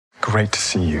great to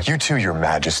see you. You too, Your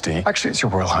Majesty. Actually, it's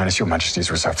Your Royal Highness. Your Majesty is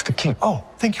reserved for the King. Oh,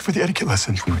 thank you for the etiquette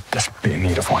lesson. We would desperately be in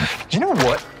need of one. You know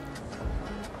what?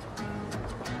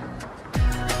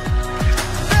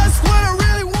 That's what I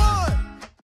really want!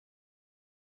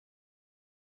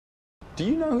 Do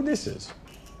you know who this is?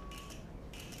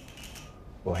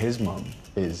 Well, his mum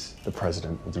is the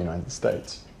President of the United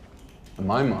States. And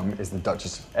my mum is the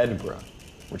Duchess of Edinburgh,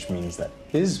 which means that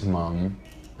his mum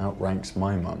outranks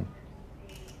my mum.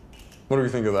 What do we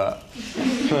think of that?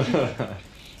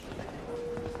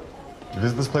 You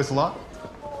visit this place a lot?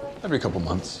 Every couple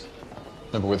months.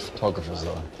 Never with photographers,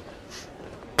 though.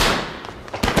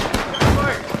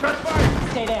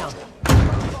 Stay down.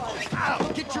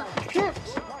 Ow! Get your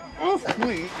hips off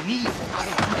me!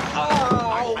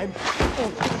 Ow!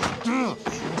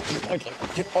 I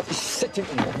can't get off the sitting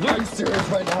room. Very serious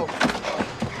right now.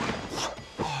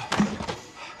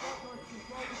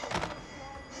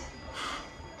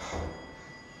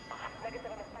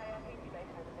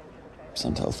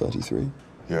 Percentile 33.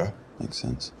 Yeah. Makes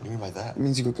sense. What do you mean by that? It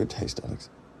means you got good taste, Alex.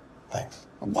 Thanks.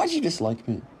 Why do you dislike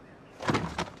me?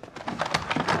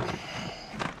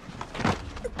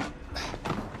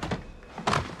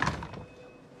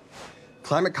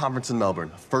 Climate conference in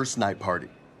Melbourne, first night party.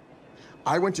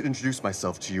 I went to introduce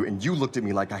myself to you, and you looked at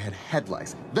me like I had head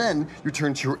lice. Then you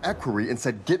turned to your equerry and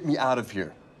said, "Get me out of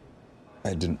here."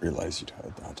 I didn't realize you'd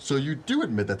heard that. So you do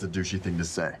admit that's a douchey thing to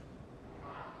say.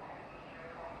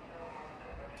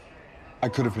 I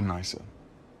could have been nicer.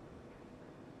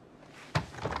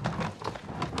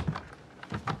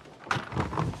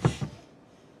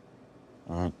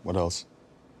 All right, what else?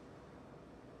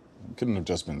 It couldn't have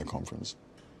just been the conference.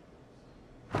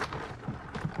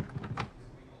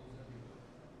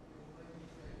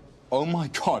 Oh my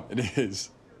God, it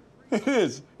is. It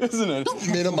is, isn't it? Don't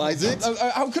minimize it.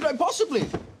 How could I possibly?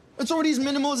 It's already as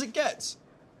minimal as it gets.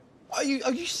 Are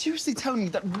you seriously telling me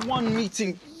that one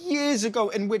meeting years ago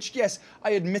in which, yes,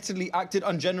 I admittedly acted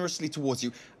ungenerously towards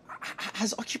you,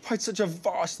 has occupied such a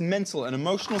vast mental and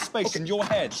emotional space in your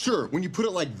head? Sure, when you put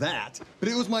it like that. But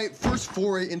it was my first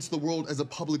foray into the world as a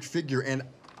public figure, and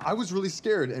I was really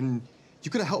scared, and you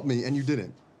could have helped me, and you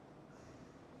didn't.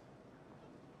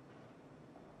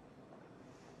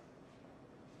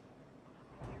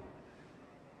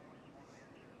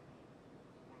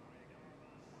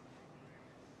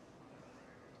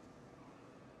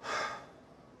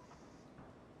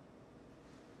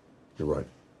 You're right.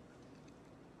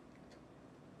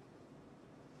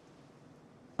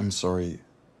 I'm sorry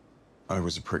I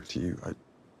was a prick to you.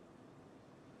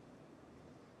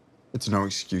 It's no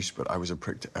excuse, but I was a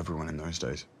prick to everyone in those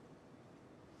days.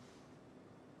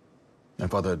 My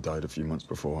father had died a few months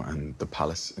before, and the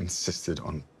palace insisted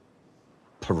on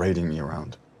parading me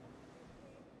around.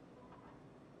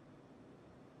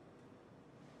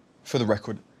 For the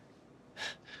record,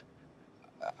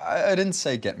 I didn't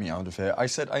say get me out of here. I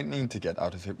said I need to get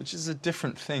out of here, which is a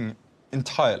different thing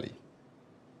entirely.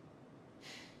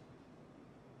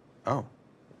 Oh.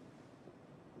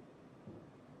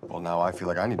 Well, now I feel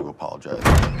like I need to apologize.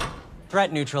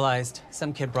 Threat neutralized.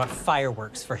 Some kid brought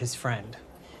fireworks for his friend.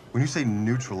 When you say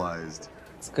neutralized...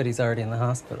 It's good he's already in the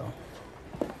hospital.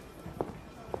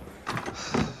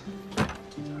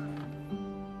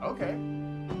 Okay.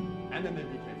 And then they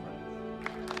became friends.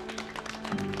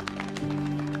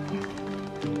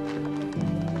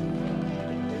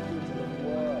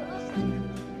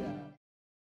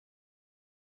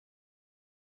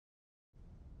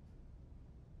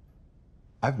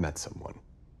 I've met someone.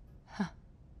 Huh.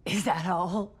 Is that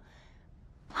all?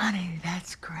 Honey,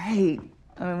 that's great.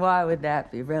 I mean, why would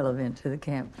that be relevant to the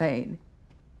campaign?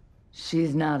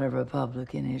 She's not a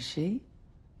Republican, is she?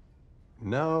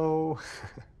 No.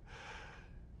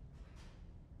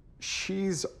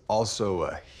 She's also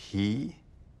a he,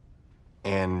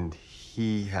 and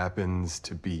he happens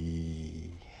to be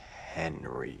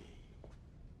Henry.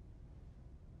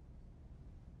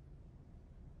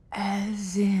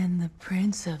 As in the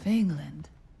Prince of England?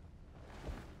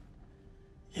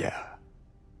 Yeah.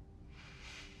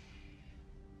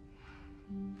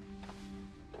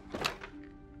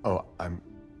 Oh,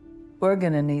 We're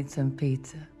gonna need some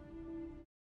pizza.